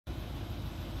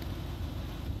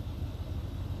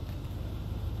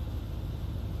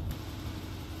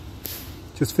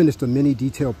Just finished a mini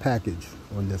detail package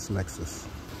on this Lexus.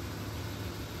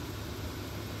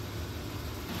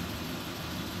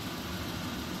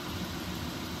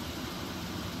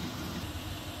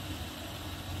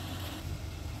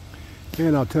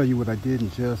 And I'll tell you what I did in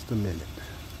just a minute.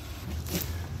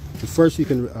 But first, you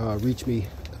can reach me,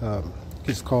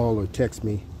 just call or text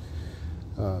me.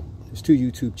 There's 2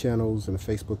 YouTube channels and a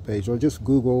Facebook page, or just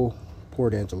Google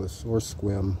Port Angeles or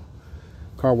Sequim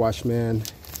Car Wash Man.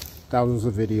 Thousands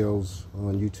of videos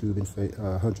on YouTube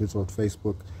and hundreds on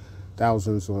Facebook,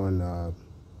 thousands on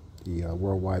the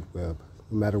World Wide Web,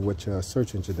 no matter which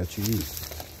search engine that you use.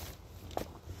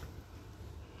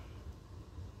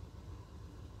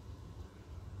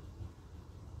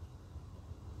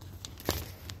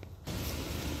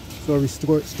 So I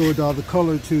restored all the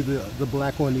color to the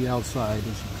black on the outside. As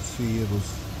you can see, it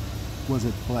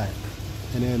wasn't black.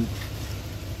 And then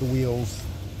the wheels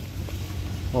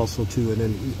also too. And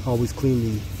then always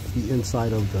clean the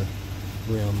inside of the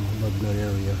rim, lug nut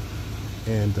area,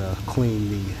 and clean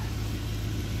the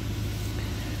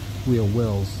wheel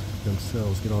wells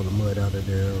themselves. Get all the mud out of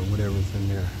there or whatever's in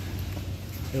there.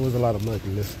 There was a lot of mud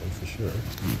in this one for sure.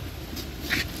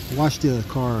 Wash the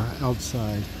car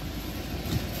outside.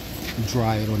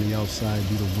 Dry it on the outside,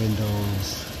 do the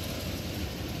windows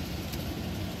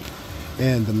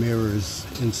and the mirrors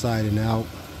inside and out.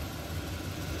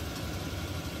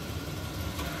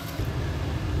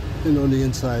 And on the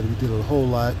inside, we did a whole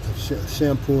lot of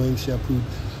shampooed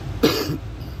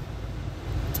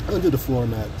under the floor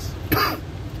mats.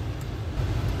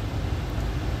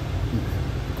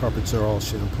 Carpets are all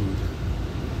shampooed.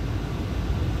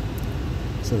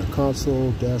 So the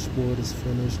console, dashboard is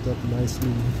finished up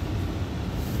nicely.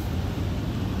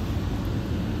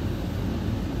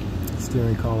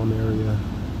 Steering column area.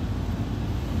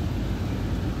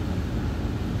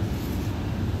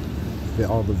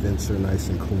 All the vents are nice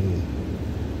and clean.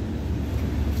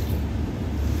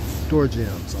 Door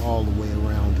jambs all the way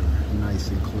around are nice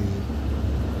and clean.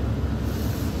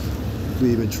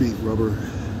 We even treat rubber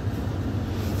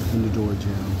in the door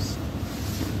jambs.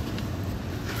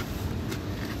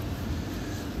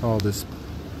 All this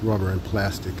rubber and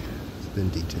plastic has been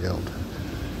detailed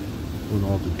on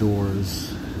all the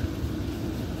doors.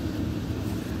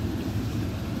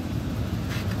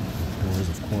 Doors,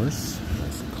 of course,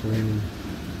 nice and clean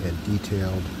and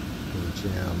detailed. Door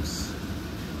jambs.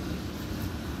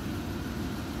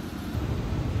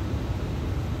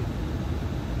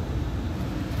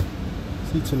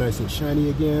 Seats are nice and shiny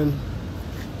again.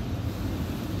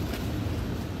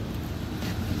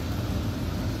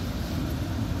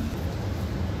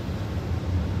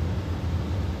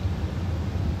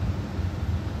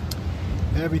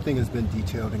 Everything has been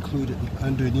detailed, included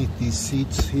underneath these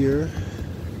seats here.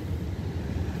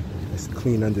 It's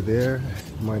clean under there.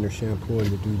 Minor shampooing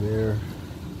to do there.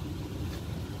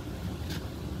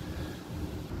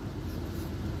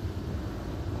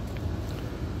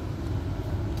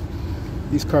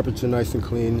 These carpets are nice and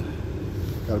clean.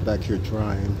 Got it back here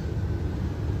drying.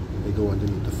 They go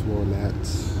underneath the floor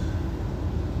mats.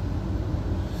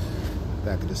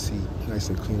 Back of the seat, nice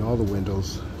and clean. All the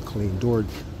windows clean.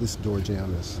 This door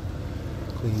jamb is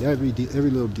clean. Every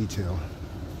little detail.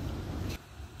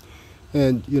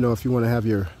 And you know, if you want to have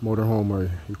your motorhome or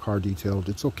your car detailed,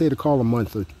 it's okay to call a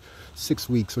month or 6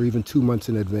 weeks or even 2 months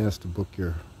in advance to book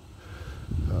your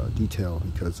detail,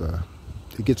 because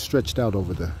it gets stretched out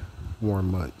over the warm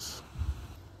months.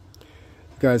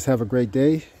 You guys have a great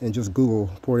day, and just Google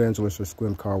Port Angeles or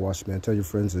Sequim Car Wash Man. Tell your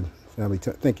friends and family.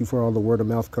 Thank you for all the word of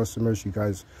mouth customers. You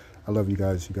guys, I love you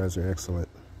guys. You guys are excellent.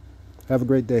 Have a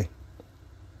great day.